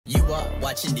You are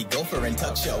watching the Gopher and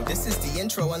Tuck show. This is the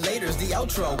intro and later's the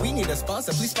outro. We need a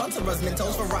sponsor, please sponsor us.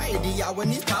 Mentos variety, our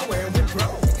needs power and we're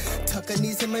pro. Tucker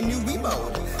needs him a new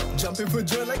remote. Jumping for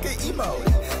joy like an emo.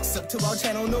 Sub to our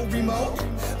channel, no remote.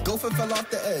 Gopher fell off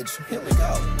the edge. Here we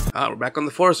go. We're back on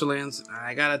the Forester Lands.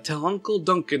 I gotta tell Uncle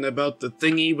Duncan about the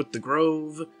thingy with the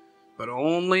grove. But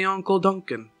only Uncle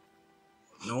Duncan.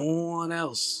 No one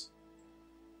else.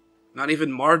 Not even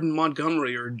Martin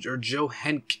Montgomery or Joe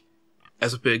Henk.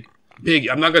 As a pig. Pig,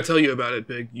 I'm not gonna tell you about it,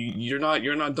 pig. You're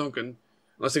not Duncan.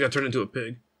 Unless they got turned into a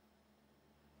pig.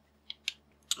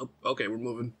 Oh, okay, we're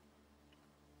moving.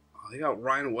 Oh, they got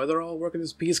Ryan Weatherall working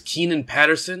this piece. Keenan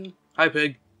Patterson. Hi,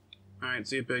 pig. Alright,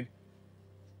 see you, pig.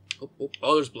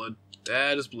 Oh, there's blood.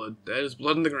 That is blood. That is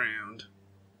blood in the ground.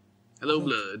 Hello,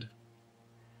 blood.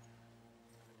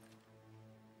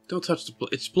 Don't touch the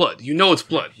blood. It's blood. You know it's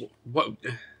blood. What?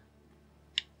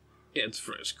 Yeah, it's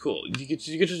fresh. Cool. You get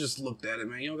to just look at it,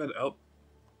 man. You don't gotta... Oh.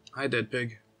 Hi, dead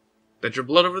pig. That your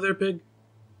blood over there, pig?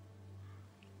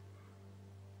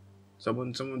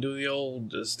 Someone do the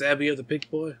old stabby of the pig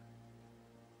boy?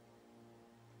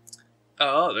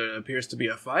 Oh, there appears to be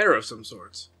a fire of some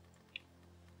sorts.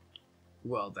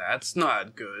 Well, that's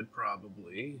not good,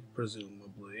 probably.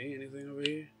 Presumably. Anything over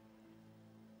here?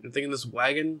 Anything in this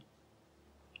wagon?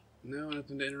 No,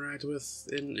 nothing to interact with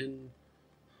in...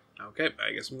 Okay,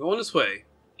 I guess I'm going this way.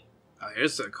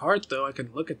 Here's a cart, though. I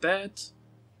can look at that.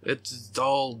 It's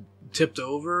all tipped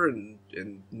over and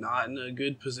not in a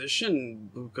good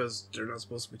position because they're not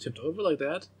supposed to be tipped over like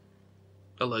that.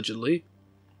 Allegedly.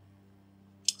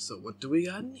 So what do we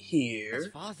got in here? That's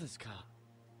Father's car.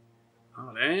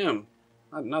 Oh, damn.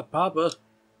 Not Papa.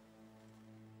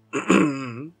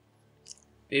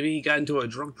 Maybe he got into a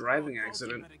drunk driving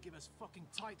accident. Give us fucking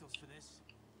titles for this.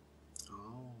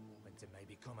 Oh. Winter may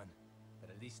be coming, but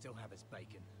at least still have his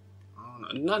bacon. Oh,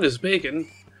 no, not his bacon.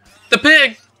 The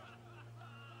pig!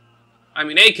 I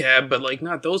mean, a cab, but like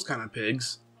not those kind of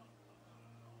pigs.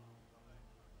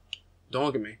 Don't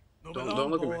look at me.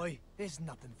 Don't look at me. There's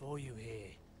nothing for you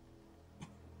here.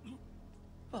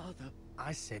 Father,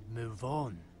 I said move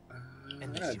on.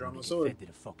 Unless you want to get fed to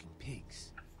the fucking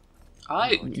pigs.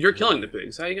 You're killing the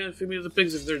pigs. How are you gonna feed me to the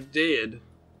pigs if they're dead?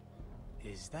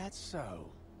 Is that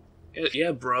so?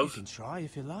 Yeah, bruv. You can try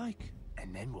if you like,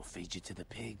 and then we'll feed you to the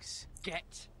pigs.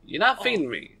 Get. You're not feeding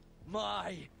me.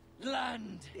 My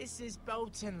land. This is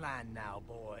Bolton land now,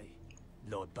 boy.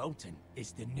 Lord Bolton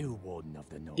is the new warden of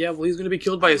the north. Yeah, well, he's gonna be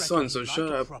killed by his son, so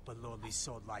shut up. A proper lordly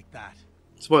sword like that.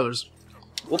 Spoilers.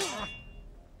 Whoop.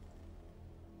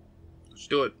 Don't you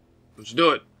do it. Don't you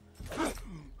do it.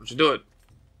 Don't you do it.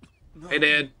 Hey,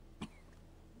 Dad.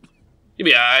 You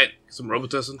be alright. Some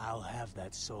Robitussin. I'll have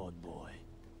that sword, boy.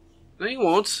 No, you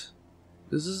won't.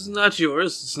 This is not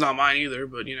yours. It's not mine either,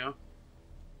 but you know.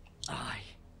 Aye.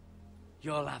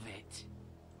 You'll have it.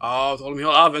 Oh, told him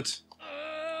he'll have it.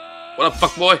 What up,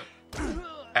 fuck boy?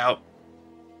 Ow.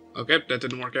 Okay, that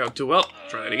didn't work out too well.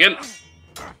 Try that again.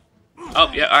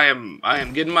 Oh, yeah, I am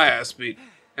getting my ass beat.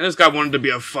 And this guy wanted to be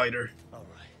a fighter.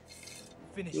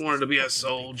 Alright. He wanted to be a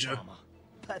soldier.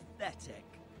 Pathetic.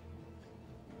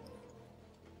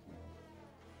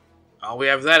 Oh, we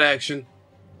have that action.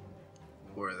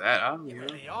 Or that, I don't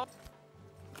know.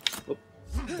 Whoop.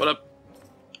 What up?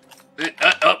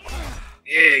 Up.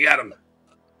 Yeah, got him.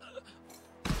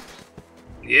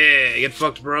 Yeah, get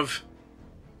fucked, bruv.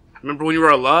 Remember when you were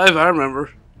alive? I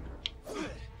remember.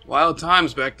 Wild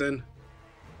times back then.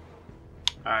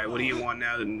 Alright, what do you want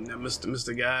now,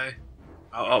 Mr. Guy?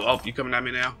 Oh, you coming at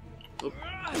me now?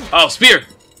 Oh, spear!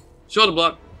 Shoulder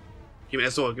block. Give me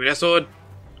that sword. Give me that sword.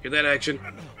 Get that action.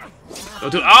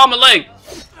 Don't do it. Oh, my leg!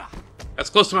 That's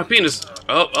close to my penis.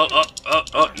 Oh,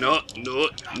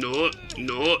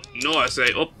 no, I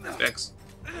say. Oh, X.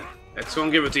 X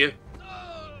gonna give it to you.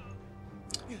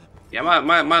 Yeah,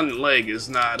 my leg is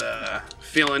not,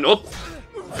 feeling,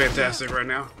 fantastic right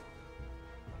now.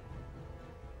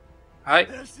 Hi.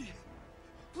 Mercy,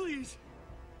 please.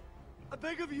 I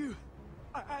beg of you.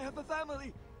 I have a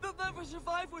family. They'll never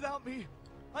survive without me.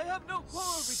 I have no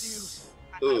quarrel with you.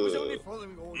 I was only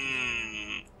following orders.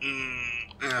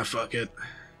 Fuck it.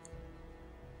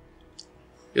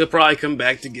 He'll probably come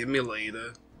back to get me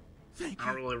later. I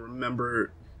don't really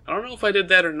remember. I don't know if I did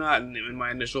that or not in my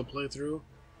initial playthrough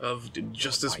of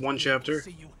just this one chapter.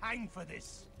 See you hang for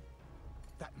this.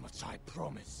 That much I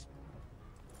promise.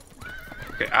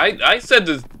 Okay, I said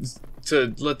to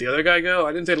let the other guy go.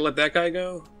 I didn't say to let that guy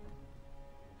go.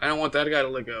 I don't want that guy to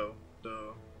let go,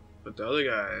 though. But the other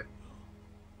guy,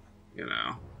 you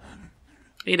know.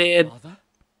 Hey, Dad. Father?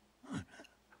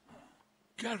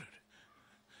 Garrett,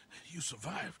 you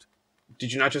survived.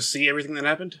 Did you not just see everything that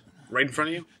happened? right in front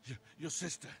of you? Your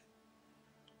sister.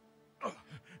 Oh,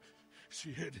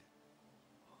 she hid.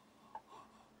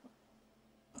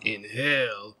 In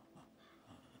hell.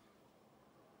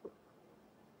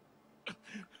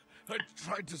 I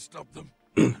tried to stop them.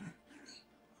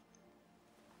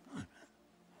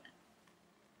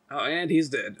 Oh, and he's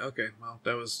dead. Okay, well,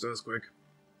 that was quick.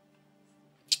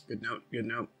 Good note, good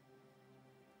note.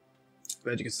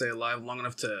 Glad you could stay alive long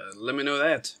enough to let me know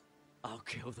that. I'll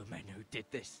kill the men who did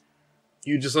this.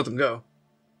 You just let them go.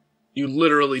 You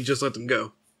literally just let them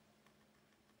go.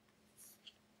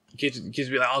 You can't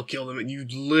just be like, I'll kill them. You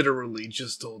literally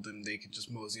just told them they could just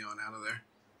mosey on out of there.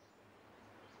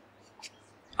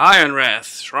 Ironwrath,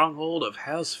 stronghold of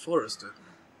House Forrester.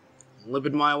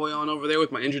 Limping my way on over there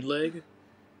with my injured leg.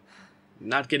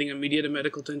 Not getting immediate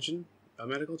medical attention.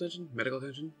 Medical attention? Medical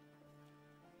attention?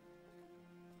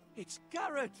 It's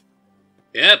Garrett.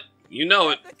 Yep, you know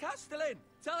it. The Castellan.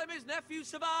 Tell him his nephew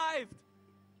survived.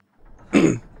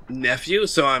 Nephew,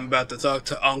 so I'm about to talk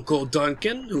to Uncle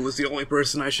Duncan, who was the only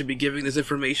person I should be giving this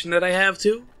information that I have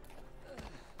to.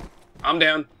 I'm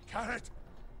down. Garrett!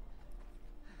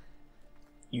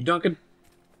 You Duncan?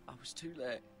 I was too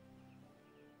late.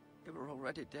 They were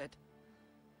already dead.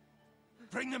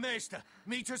 Bring the maester.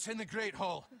 Meet us in the Great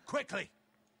Hall. Quickly.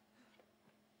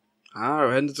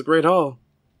 We're heading to the Great Hall.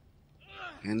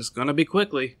 And it's gonna be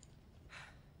quickly.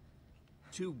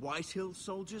 2 Whitehill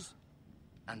soldiers?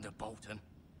 And a Bolton.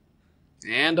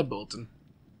 And a Bolton.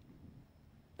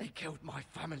 They killed my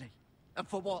family. And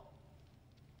for what?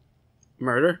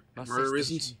 Murder? My Murder sister,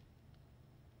 reasons?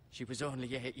 She was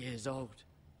only 8 years old.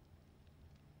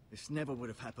 This never would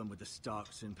have happened with the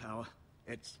Starks in power.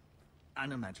 It's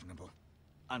unimaginable.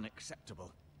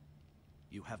 Unacceptable.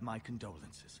 You have my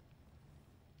condolences.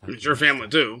 It's your family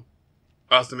too.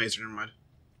 Oh, it's the Maester, never mind.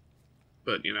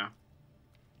 But, you know.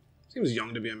 Seems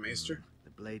young to be a Maester. The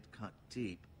blade cut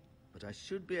deep, but I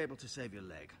should be able to save your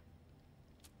leg.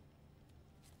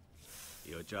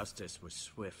 Your justice was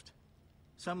swift.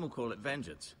 Some will call it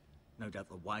vengeance. No doubt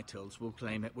the Whitehills will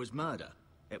claim it was murder.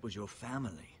 It was your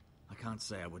family. I can't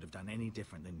say I would have done any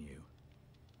different than you.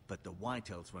 But the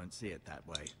Whitehills won't see it that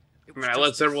way. I mean, I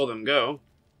let several of them go.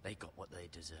 They got what they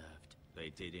deserved. They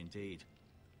did indeed.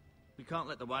 We can't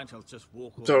let the Whitehills just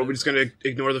walk all So are over we just gonna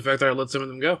ignore the fact that I let some of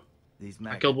them go? These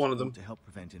I killed one of them. maggots to help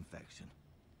prevent infection.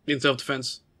 In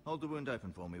self-defense. Hold the wound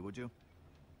open for me, would you?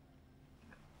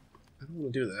 I don't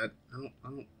want to do that.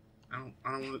 I don't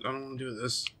want to do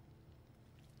this.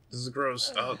 This is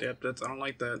gross. Oh, yep, I don't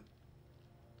like that.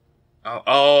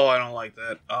 Oh, I don't like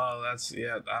that. Oh, that's,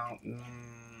 yeah, I don't,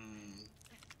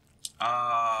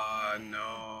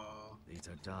 no. These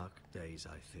are dark days,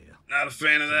 I fear. Not a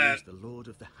fan of To that. lose the lord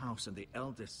of the house and the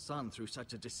eldest son through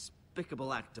such a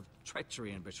despicable act of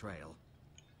treachery and betrayal.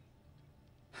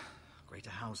 Greater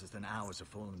houses than ours have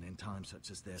fallen in times such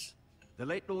as this. The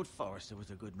late Lord Forrester was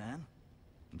a good man.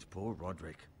 And poor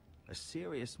Roderick. A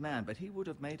serious man, but he would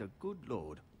have made a good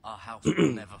lord. Our house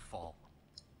will never fall.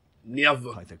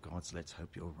 Never. By the gods, let's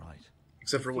hope you're right.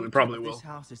 Except for The when it future probably of will. This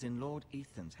house is in Lord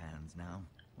Ethan's hands now,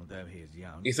 although he is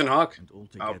young. Ethan Hawke? And Oh,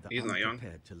 altogether he's not young.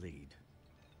 unprepared to lead.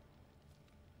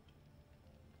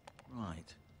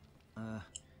 Right.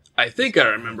 I think I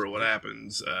remember what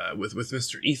happens with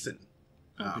Mr. Ethan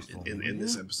in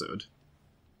this episode.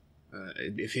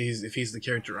 If he's the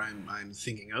character I'm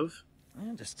thinking of. I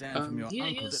understand from your yeah,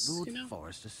 uncle yes, that Lord you know,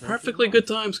 Forrester served Perfectly you good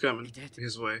well. times coming He did.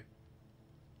 his way.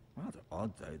 Rather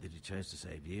odd, though, that he chose to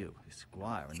save you, his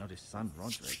squire, and not his son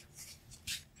Roderick.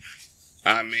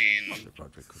 I mean, Not that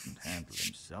Roderick couldn't handle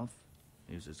himself.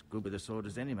 He was as good with a sword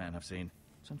as any man I've seen.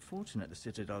 It's unfortunate the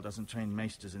Citadel doesn't train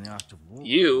maesters in the art of war.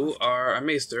 you are a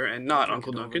maester and not Roderick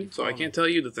Uncle had already Duncan, so I fallen. can't tell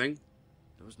you the thing.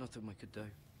 There was nothing we could do.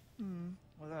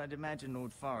 Although I'd imagine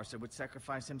Lord Forrester would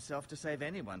sacrifice himself to save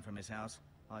anyone from his house,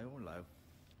 high or low.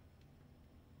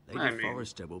 Lady I mean-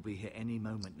 Forrester will be here any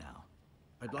moment now.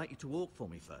 I'd like you to walk for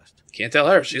me first. Can't tell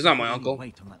her. She's not my Put uncle.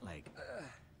 weight on that leg.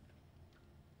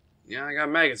 Yeah, I got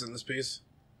maggots in this piece.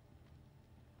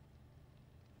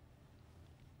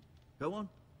 Go on.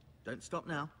 Don't stop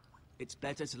now. It's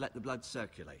better to let the blood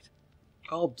circulate.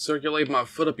 I'll circulate my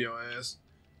foot up your ass.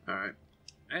 Alright.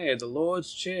 Hey, the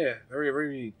Lord's chair. Very,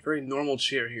 very, very normal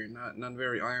chair here. Not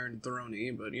very Iron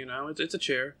Throne-y, but, you know, it's a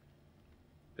chair.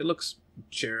 It looks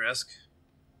chair-esque.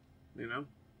 You know?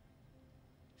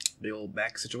 Big old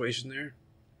back situation there.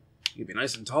 You'd be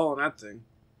nice and tall on that thing.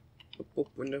 Oh,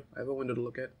 window. I have a window to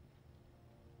look at.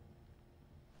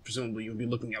 Presumably you'll be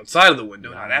looking outside of the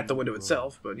window, not at the window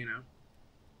itself, but, you know.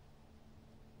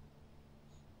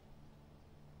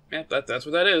 Yeah, that's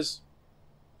what that is.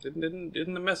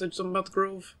 Didn't the message something about the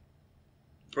Grove?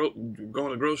 Going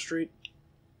to Grove Street?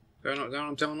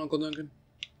 I'm telling Uncle Duncan?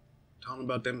 Telling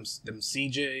about them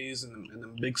CJs and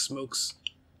them Big Smokes.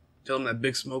 Tell him that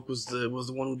Big Smoke was the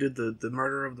one who did the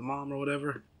murder of the mom or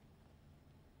whatever.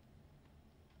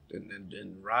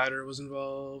 And Ryder was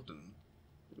involved, and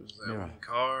it was that one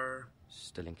car.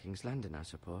 Still in King's Landing, I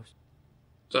suppose.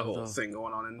 There's a whole thing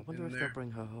going on in there. I wonder if they'll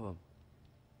bring her home.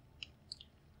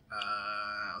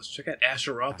 Let's check out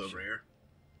Asher Roth over here.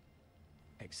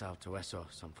 Exiled to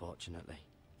Essos, unfortunately.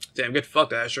 Damn, get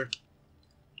fucked, Asher.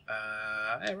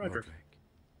 Hey, Roderick.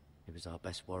 He was our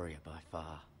best warrior by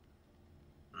far.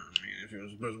 I mean, if he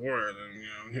was the best warrior,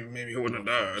 then, maybe he wouldn't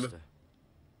have died.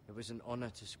 It was an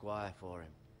honor to squire for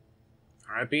him.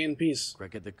 R.I.P. in peace.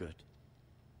 Gregor the Good.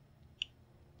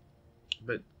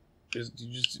 But, his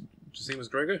name was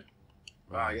Gregor?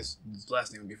 Well, I guess his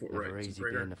last name would be Never easy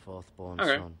being the fourth-born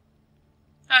son.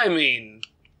 I mean...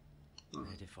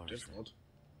 Lady Forrester. Difficult.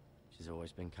 She's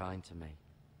always been kind to me.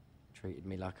 Treated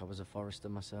me like I was a Forrester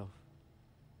myself.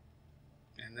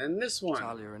 And then this one.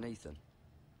 Talia and Ethan.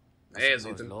 Hey, it's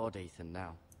Ethan. Lord Ethan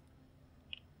now.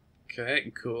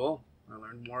 Okay, cool. I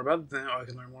learned more about them. I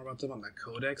can learn more about them on the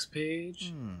Codex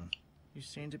page. You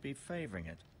seem to be favoring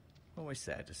it. Always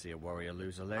sad to see a warrior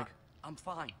lose a leg. I'm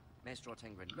fine, Maestro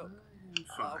Tingrin. Look,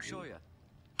 Fine. I'll show you.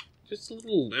 Just a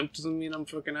little limp doesn't mean I'm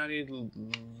fucking out here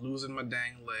losing my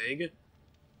dang leg.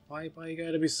 Why you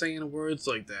gotta be saying words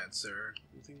like that, sir?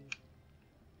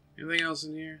 Anything else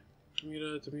in here for me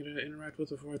to interact with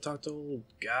before I talk to the little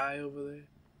guy over there?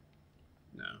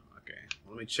 No. Okay.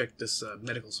 Well, let me check this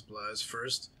medical supplies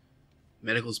first.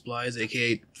 Medical supplies,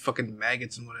 aka fucking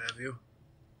maggots and what have you.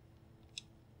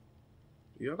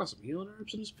 Y'all got some healing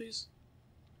herbs in this piece?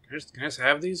 Can I just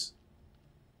have these?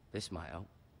 This might help.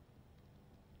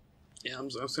 Yeah, I'm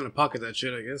just gonna pocket that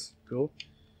shit, I guess. Cool.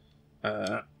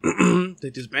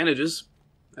 Take these bandages.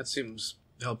 That seems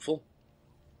helpful.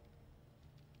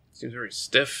 Seems very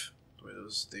stiff, the way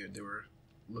they were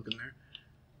looking there.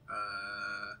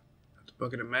 The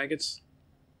bucket of maggots.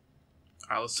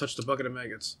 Alright, let's touch the bucket of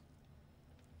maggots.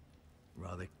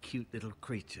 Rather cute little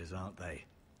creatures, aren't they?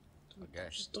 Okay.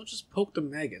 Don't just poke the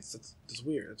maggots. That's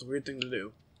weird. That's a weird thing to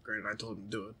do. Granted, I told him to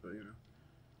do it, but you know.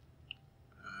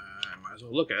 I might as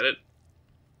well look at it.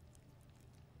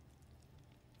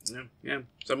 Yeah.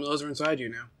 Some of those are inside you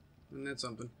now. And that's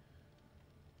something.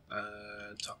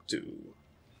 Talk to...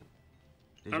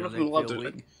 I don't know if I'm allowed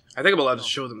to... I think I'm allowed to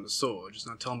show them the sword, just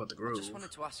not tell them about the groove. I just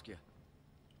wanted to ask you.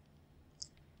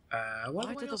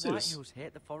 Why do the White Hills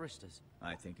hate the Foresters?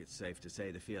 I think it's safe to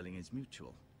say the feeling is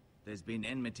mutual. There's been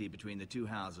enmity between the two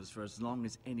houses for as long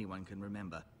as anyone can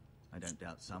remember. I don't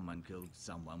doubt someone killed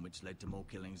someone, which led to more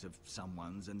killings of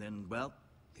someones, and then, well,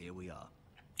 here we are.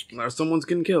 A lot of someone's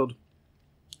getting killed.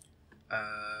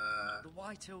 The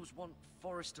White Hills want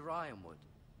Forrester Ironwood.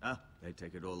 They'd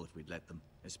take it all if we'd let them,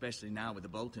 especially now with the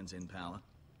Boltons in power,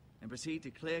 and proceed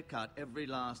to clear-cut every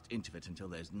last inch of it until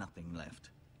there's nothing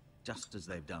left. Just as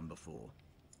they've done before.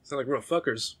 Sound like real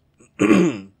fuckers.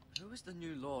 Who is the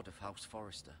new Lord of House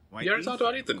Forrester? You already talked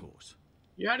about Ethan. Of course.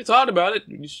 You already talked about it.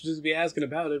 You should just be asking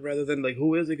about it rather than like,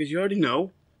 who is it? Because you already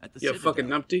know. At the You fucking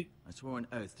numpty. I swore an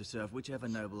oath to serve whichever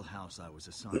noble house I was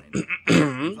assigned.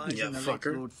 Advising Yeah, the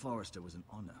fucker. late Lord Forrester was an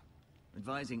honor.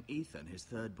 Advising Ethan, his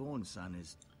third-born son,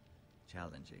 is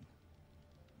challenging.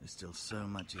 There's still so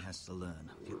much he has to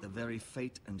learn. Yet the very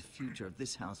fate and future of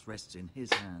this house rests in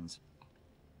his hands.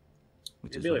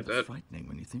 Which is rather frightening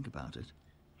when you think about it.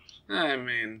 I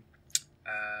mean,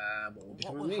 what will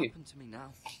become What of will me? happen to me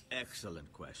now?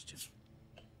 Excellent question.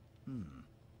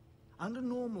 Under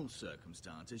normal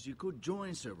circumstances, you could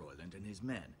join Sir Royland and his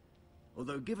men.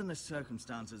 Although, given the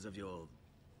circumstances of your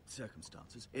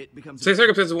circumstances, it becomes... Say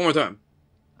circumstances one more time.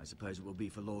 I suppose it will be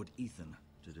for Lord Ethan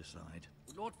to decide.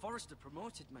 Lord Forrester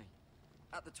promoted me.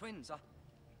 At the Twins,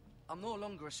 I'm no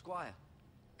longer a squire,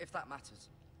 if that matters.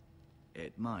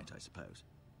 It might, I suppose.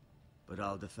 But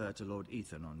I'll defer to Lord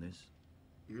Ethan on this.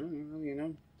 You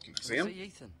know, can I see Can I him? see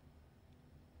Ethan?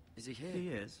 Is he here? He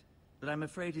is, but I'm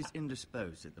afraid he's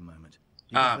indisposed at the moment.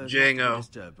 He Ah, prefers not to be Django.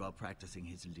 disturbed while practicing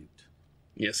his lute.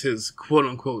 Yes, his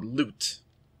quote-unquote loot.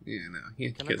 You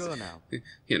know. Can I go now?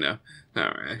 You know. I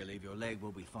Alright. believe your leg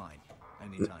will be fine.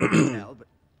 Only time will tell, but...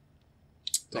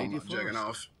 Don't Lady love jacking Forrester.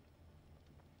 off.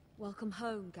 Welcome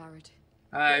home, Garrett.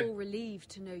 Hi. We're all relieved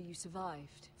to know you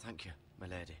survived. Thank you, my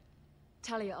lady.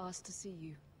 Talia asked to see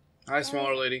you. Hi,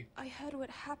 smaller lady. I heard what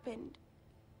happened.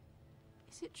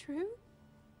 Is it true?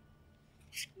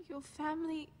 Your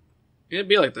family... It'd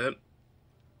be like that.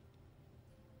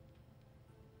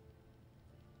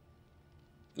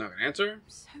 Not gonna answer? I'm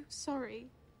so sorry.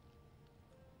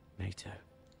 Me too.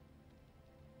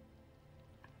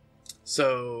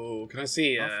 So, can I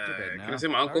see, Off to bed now. can I see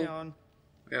my uncle? Carry on.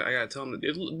 I gotta tell him,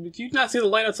 did you not see the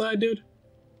light outside, dude?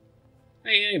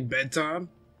 Hey, ain't bedtime.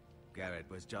 Garrett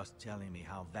was just telling me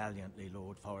how valiantly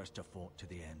Lord Forrester fought to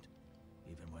the end,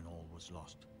 even when all was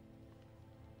lost.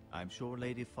 I'm sure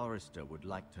Lady Forrester would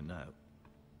like to know.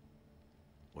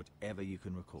 Whatever you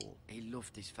can recall. He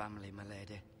loved his family, my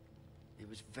lady. He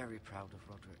was very proud of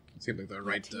Roderick. Seems like the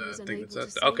right he was thing that unable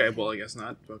says. to Okay, save well, I him. guess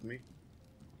not. Fuck me.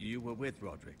 You were with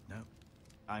Roderick, no?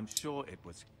 I'm sure it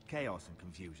was chaos and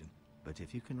confusion. But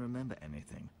if you can remember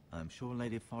anything, I'm sure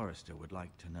Lady Forrester would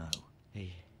like to know.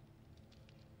 He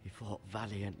fought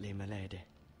valiantly, my lady.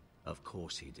 Of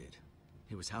course he did.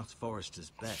 He was House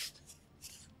Forrester's best.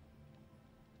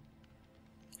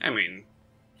 I mean,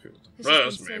 This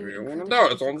has first, been maybe. so I want to incredibly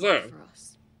know it's on difficult there. for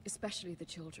us, especially the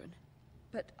children.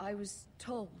 But I was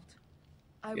told.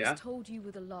 I Yeah? was told you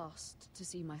were the last to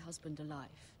see my husband alive.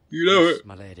 You know Yes, it.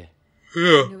 my lady. Yeah.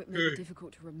 I know it may be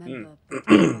difficult to remember, but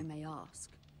if I may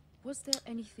ask, was there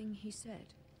anything he said?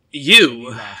 Any You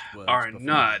last words are before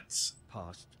not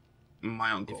Past,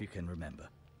 my uncle. if you can remember.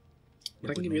 But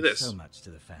I It can would give you mean this. so much to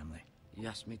the family. He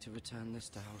asked me to return this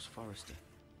to House Forrester.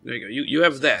 There you go. You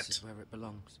have So that. This is where it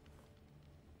belongs.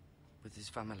 With his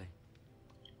family.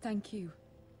 Thank you,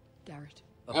 Garrett.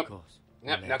 Of Yep. course. my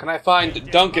Yep. lady. Now, can I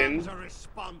find Duncan? Demands a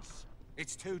response.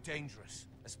 It's too dangerous,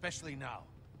 especially now.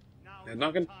 Now Yeah,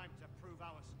 Duncan? time to prove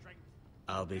our strength.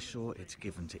 I'll be sure it's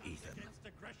given to Ethan. Against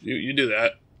aggression. You do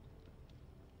that.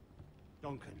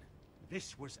 Duncan,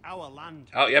 this was our land.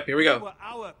 Oh, yep. Here we You go. were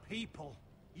our people.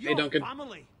 Your Duncan.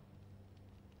 family.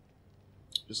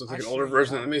 Just looks I like an see older you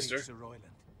version of have the peace, Meester. Sir Royland.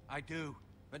 I do.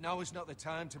 But now is not the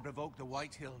time to provoke the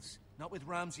Whitehills. Not with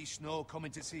Ramsay Snow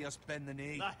coming to see us bend the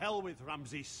knee. The hell with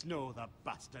Ramsay Snow, the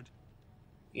bastard.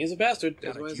 He's a bastard. That's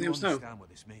Garrett, why his you name's Snow. understand what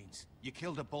this means. You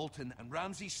killed a Bolton, and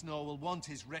Ramsay Snow will want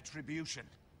his retribution.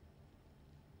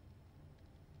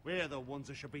 We're the ones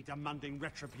that should be demanding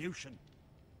retribution.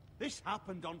 This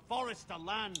happened on Forrester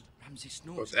land. Ramsay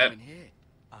Snow's What's that? coming here.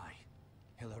 Aye.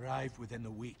 He'll arrive within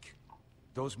the week.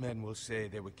 Those men will say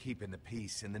they were keeping the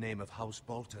peace in the name of House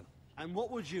Bolton. And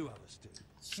what would you have us do?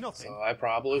 Nothing. So I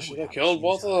probably I should would have have killed us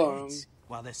both use our of them. heads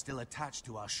while they're still attached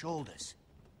to our shoulders.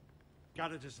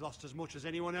 Garrett has lost as much as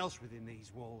anyone else within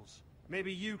these walls.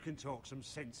 Maybe you can talk some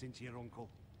sense into your uncle.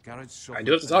 Garrett's I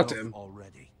do have to talk to enough him.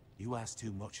 already. You ask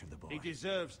too much of the boy. He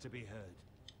deserves to be heard.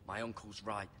 My uncle's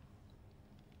right.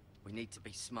 We need to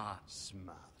be smart.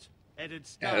 Smart. Headed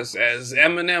As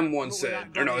Eminem once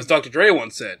said, or no, as Dr. Dre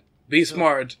once said, "Be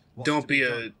smart. what's Don't to be be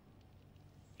a."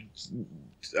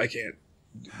 I can't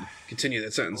continue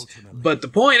that sentence. Ultimately, But the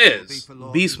point it'll is, for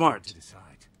Lord be Ethan smart. to decide.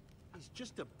 He's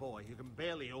just a boy who can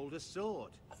barely hold a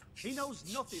sword. He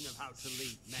knows nothing of how to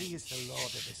lead men. He is the lord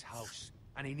of this house,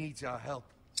 and he needs our help.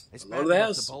 It's Lord of bad the enough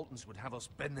house. the Boltons would have us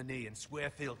bend the knee and swear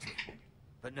fealty.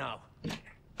 But now,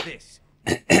 this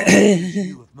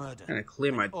you of murder. Kind of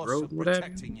clear my and us throat. of What happened?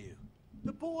 protecting you.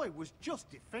 The boy was just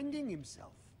defending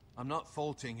himself. I'm not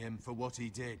faulting him for what he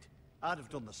did. I'd have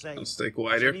done the same. I'll stay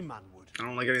quiet here. Any man would. I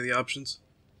don't like any of the options.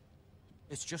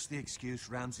 It's just the excuse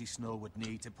Ramsay Snow would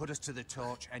need to put us to the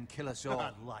torch and kill us all.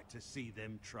 I'd like to see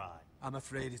them try. I'm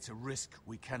afraid it's a risk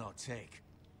we cannot take,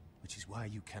 which is why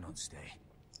you cannot stay.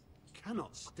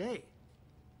 Cannot stay?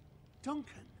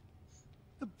 Duncan,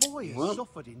 the boy has Well,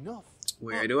 suffered enough.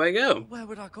 Where do I go? Where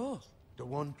would I go? The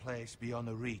one place beyond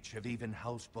the reach of even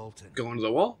House Bolton. Go into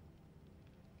the wall?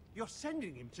 You're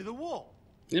sending him to the wall.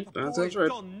 Yep, The that boy's sounds right.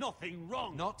 done nothing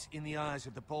wrong. Not in the eyes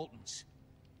of the Boltons.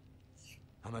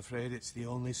 I'm afraid it's the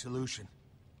only solution,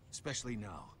 especially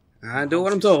now. I The do what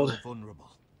house I'm is told. so vulnerable.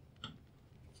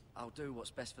 I'll do what's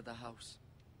best for the house.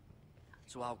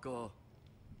 So I'll go.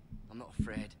 I'm not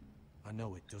afraid. I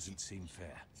know it doesn't seem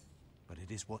fair, but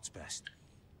it is what's best.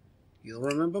 You'll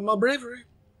remember my bravery.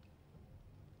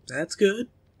 That's good,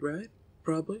 right?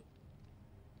 Probably.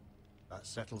 That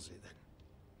settles it then.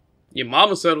 Your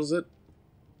mama settles it.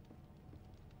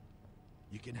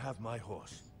 You can have my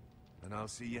horse, and I'll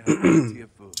see you have plenty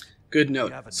of food. Good We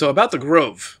note. haven't So much about the time.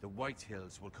 Grove. The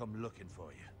Whitehills will come looking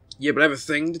for you. Yeah, but I have a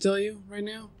thing to tell you right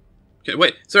now. Okay,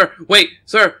 wait, sir,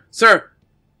 sir.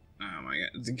 Oh my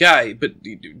god, the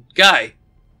guy.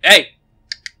 Hey,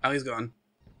 oh, he's gone.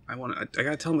 I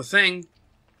gotta tell him a thing.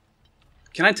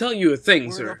 Can I tell you a thing,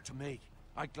 Word sir? up to me.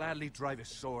 I'd gladly drive a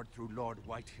sword through Lord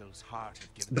Whitehill's heart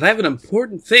if given. But I have an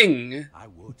important thing I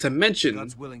would. to mention.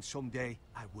 God's willing, someday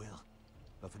I will.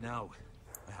 But for now,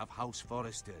 I have House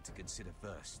Forrester to consider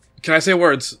first. Can I say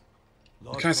words?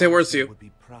 Lord Can I say words to Forrester you? would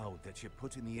be proud that you're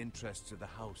putting the interests of the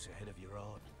house ahead of your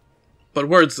own. But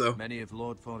words, though. Many of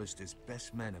Lord Forrester's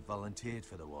best men have volunteered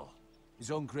for the war. His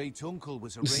own great uncle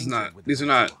was a This is ranger not. with These are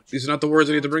the Night not. Watch. These are not the words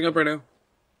I need to bring up right now.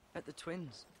 At the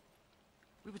Twins.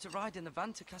 We were to ride in the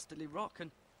van to Casterly Rock and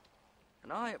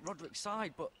I at Roderick's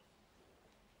side, but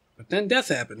But then death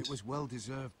happened. It was well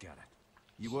deserved, Garrett.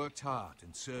 You worked hard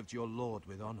and served your lord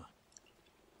with honor.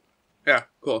 Yeah,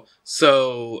 cool.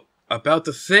 So about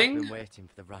the I've thing. been waiting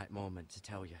for the right moment to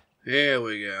tell you. Here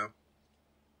we go.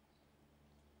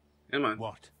 Come on.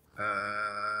 What?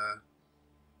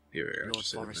 Here we go. Lord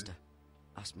Just say the thing. Forrester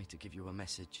asked me to give you a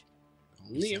message.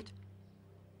 He Only you. said,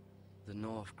 the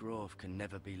North Grove can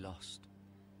never be lost.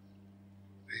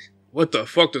 What the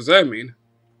fuck does that mean?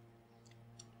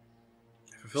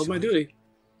 I fulfilled my Sorry. duty.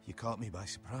 You caught me by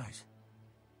surprise.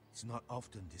 It's not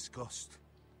often discussed,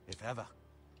 if ever.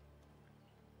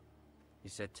 He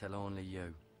said tell only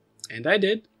you. And I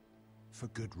did. For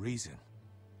good reason.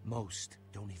 Most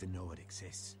don't even know it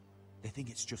exists. They think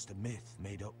it's just a myth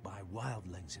made up by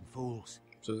wildlings and fools.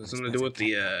 So And it's it's something to do better with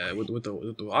the kept that way.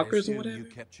 with the I walkers and assume what have you you?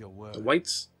 kept your word. The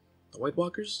whites, the White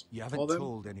Walkers. You All haven't them?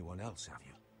 told anyone else, have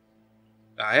you?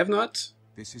 I have not.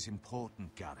 This is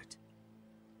important, Garrett.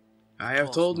 I have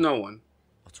course told not. no one.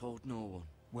 I told no one.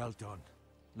 Well done.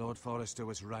 Lord Forrester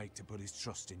was right to put his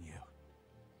trust in you.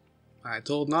 I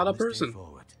told not a From this day person.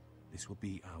 forward, this will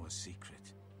be our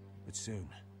secret. But soon,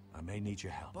 I may need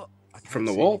your help. But I can't From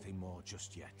the say wall? anything more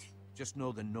just yet. Just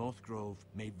know the North Grove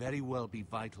may very well be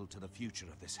vital to the future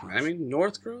of this house. I mean,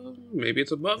 North Grove. Maybe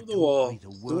it's above But the don't wall. breathe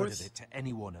a word North. of it to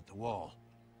anyone at the wall.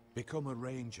 Become a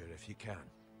ranger if you can.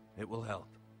 It will help.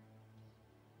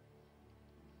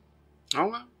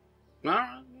 Okay.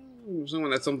 Alright.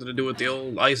 Someone that's something to do with the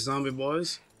old ice zombie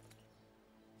boys.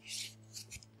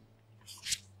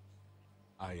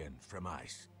 Iron from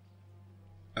ice.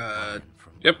 Iron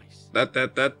from Yep. ice.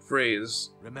 That phrase.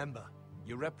 Remember,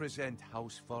 you represent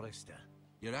House Forrester.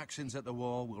 Your actions at the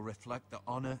wall will reflect the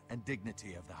honor and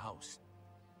dignity of the house.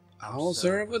 I'll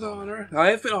serve with honor. I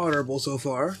have been honorable so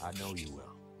far. I know you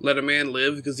will. Let a man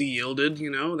live because he yielded.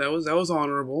 You know, that was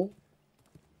honorable.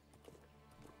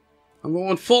 I'm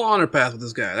going full honor path with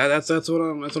this guy. That's what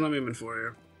I'm aiming for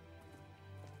here.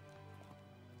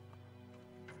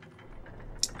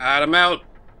 Alright, I'm out.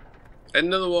 Heading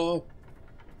to the wall.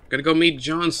 Gonna go meet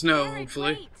Jon Snow,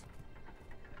 hopefully.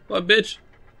 What, bitch?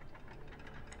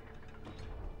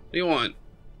 What do you want?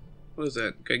 What is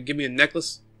that? Okay, give me a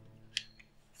necklace?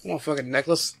 I want a fucking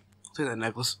necklace. I'll take that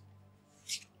necklace.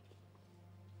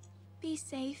 Be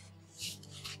safe.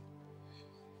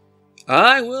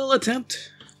 I will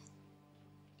attempt.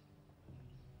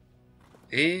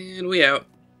 And we out.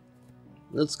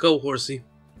 Let's go, horsey.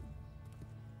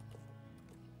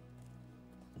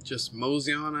 Just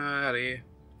mosey on out of here.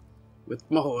 With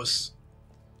my horse.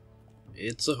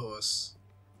 It's a horse.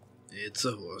 It's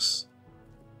a horse.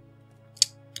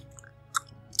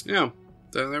 Yeah,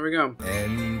 so there we go.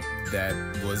 And that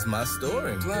was my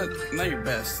story. It's not your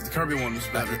best. The Kirby one was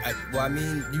better. Well, I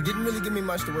mean, you didn't really give me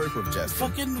much to work with, Justin.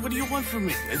 Fucking, what do you want from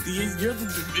me? You're the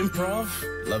improv.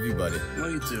 Love you, buddy.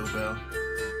 Love you too, pal.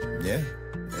 Yeah.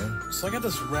 So I got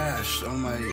this rash on my